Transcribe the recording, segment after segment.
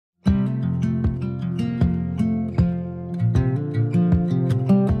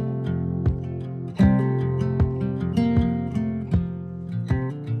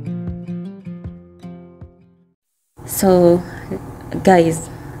So guys,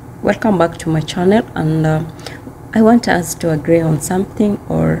 welcome back to my channel, and I want us to agree on something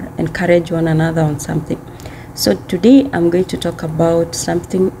or encourage one another on something. So today I'm going to talk about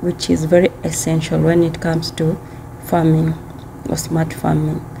something which is very essential when it comes to farming or smart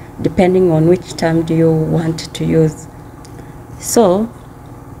farming, depending on which term do you want to use. So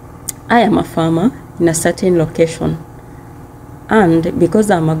I am a farmer in a certain location, and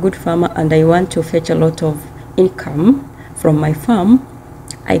because I'm a good farmer and I want to fetch a lot of income from my farm,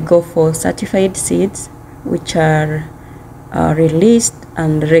 I go for certified seeds, which are released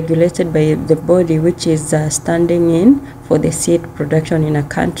and regulated by the body which is standing in for the seed production in a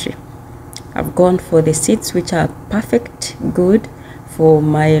country. I've gone for the seeds which are perfect, good for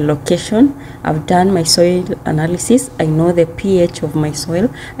my location. I've done my soil analysis. I know the pH of my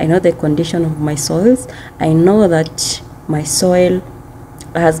soil. I know the condition of my soils. I know that my soil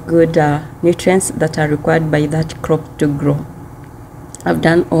has good nutrients that are required by that crop to grow. I've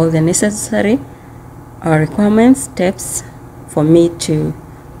done all the necessary requirements, steps for me to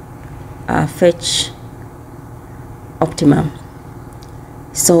fetch optimum.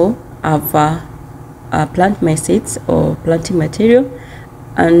 So I've planted my seeds or planting material,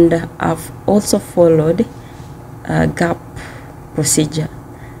 and I've also followed a GAP procedure,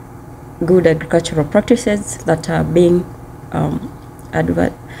 good agricultural practices that are being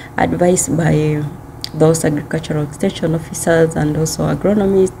advised by those agricultural extension officers and also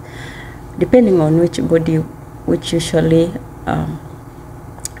agronomists, depending on which body which usually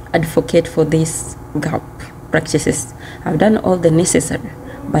advocate for these GAP practices. I've done all the necessary,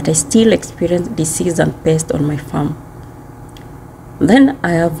 but I still experience disease and pest on my farm. Then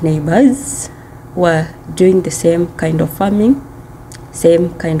I have neighbors who are doing the same kind of farming,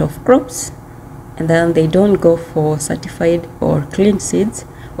 same kind of crops, and then they don't go for certified or clean seeds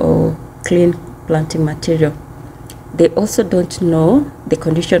or clean planting material. They also don't know the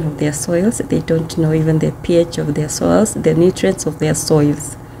condition of their soils. They don't know even the pH of their soils, the nutrients of their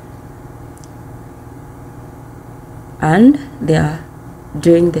soils. And they are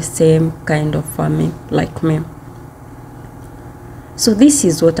doing the same kind of farming like me. So this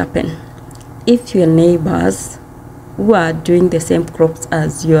is what happened. If your neighbors who are doing the same crops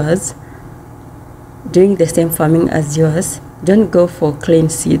as yours, doing the same farming as yours, don't go for clean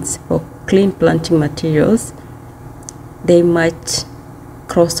seeds or clean planting materials, they might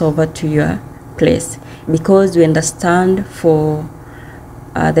cross over to your place, because we understand for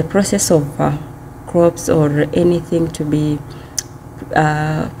the process of crops or anything to be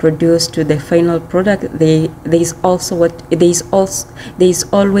produced to the final product, there is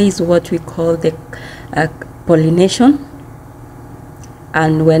always what we call the pollination.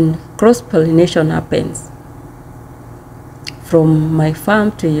 And when cross-pollination happens from my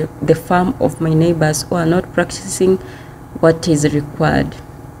farm to the farm of my neighbors who are not practicing what is required,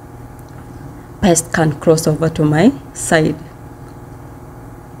 pests can cross over to my side.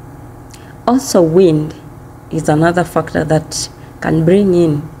 Also, wind is another factor that can bring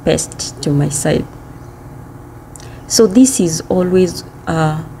in pests to my side. So this is always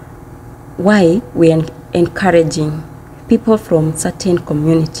why we are encouraging people from certain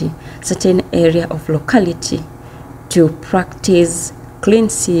community, certain area of locality to practice clean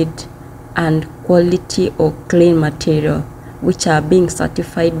seed and quality or clean material, which are being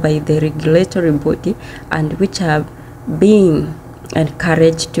certified by the regulatory body and which are being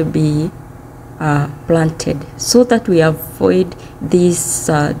encouraged to be planted, so that we avoid this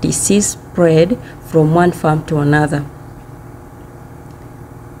disease spread from one farm to another.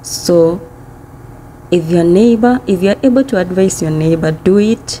 So if you're able to advise your neighbor, do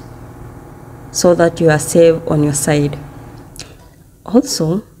it so that you are safe on your side.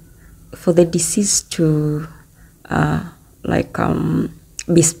 Also, for the disease to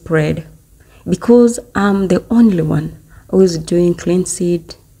be spread, because I'm the only one who is doing clean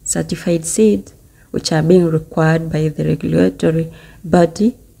seed, certified seed, which are being required by the regulatory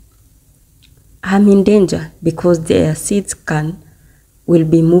body, I'm in danger, because their seeds will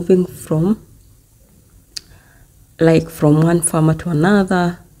be moving from one farmer to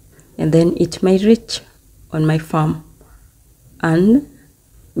another, and then it may reach on my farm, and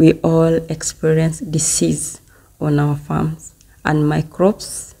we all experience disease on our farms, and my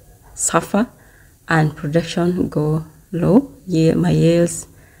crops suffer and production go low. My yields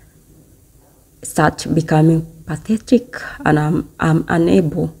start becoming pathetic, and I'm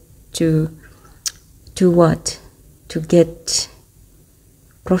unable to get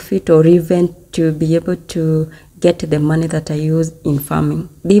profit, or even to be able to get the money that I use in farming.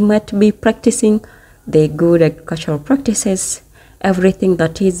 They might be practicing the good agricultural practices, everything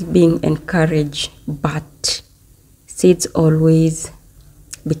that is being encouraged, but seeds always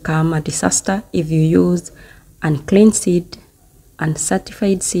become a disaster if you use unclean seed.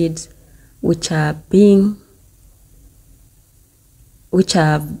 Uncertified seeds which have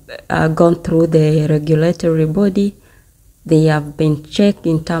gone through the regulatory body. They have been checked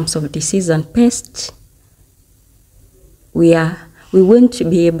in terms of disease and pests. We won't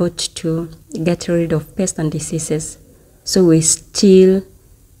be able to get rid of pests and diseases, so we still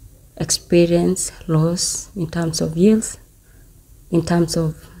experience loss in terms of yields, in terms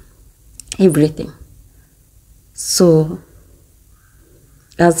of everything. So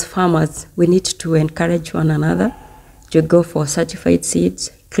as farmers, we need to encourage one another to go for certified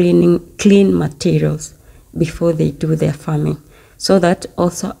seeds, clean materials before they do their farming, so that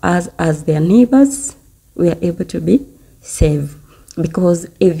also as their neighbors, we are able to be safe. Because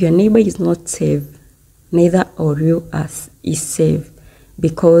if your neighbor is not safe, neither are you is safe,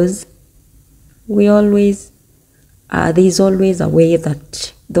 because there's always a way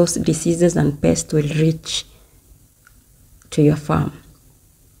that those diseases and pests will reach to your farm.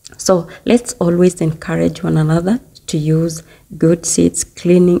 So let's always encourage one another to use good seeds,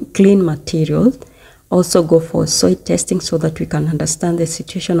 clean materials. Also go for soil testing so that we can understand the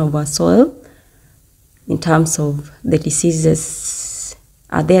situation of our soil in terms of the diseases.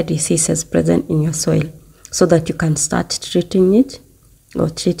 Are there diseases present in your soil, so that you can start treating it or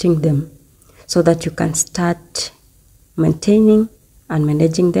treating them, so that you can start maintaining and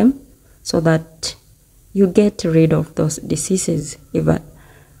managing them, so that you get rid of those diseases. And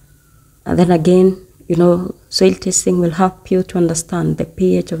then again, soil testing will help you to understand the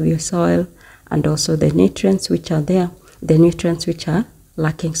pH of your soil and also the nutrients which are there, the nutrients which are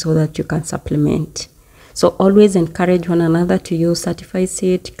lacking, so that you can supplement. So always encourage one another to use certified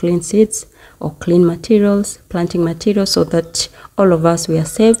seed, clean seeds, or clean materials, planting materials, so that all of us, we are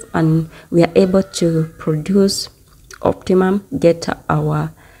safe and we are able to produce optimum, get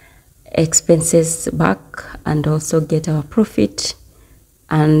our expenses back, and also get our profit,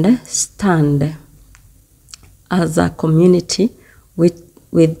 and stand as a community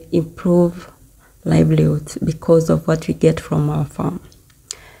with improved livelihoods because of what we get from our farm.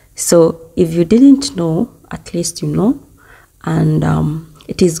 So if you didn't know, at least you know, and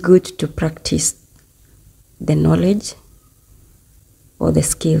it is good to practice the knowledge or the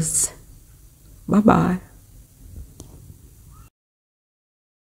skills. Bye-bye.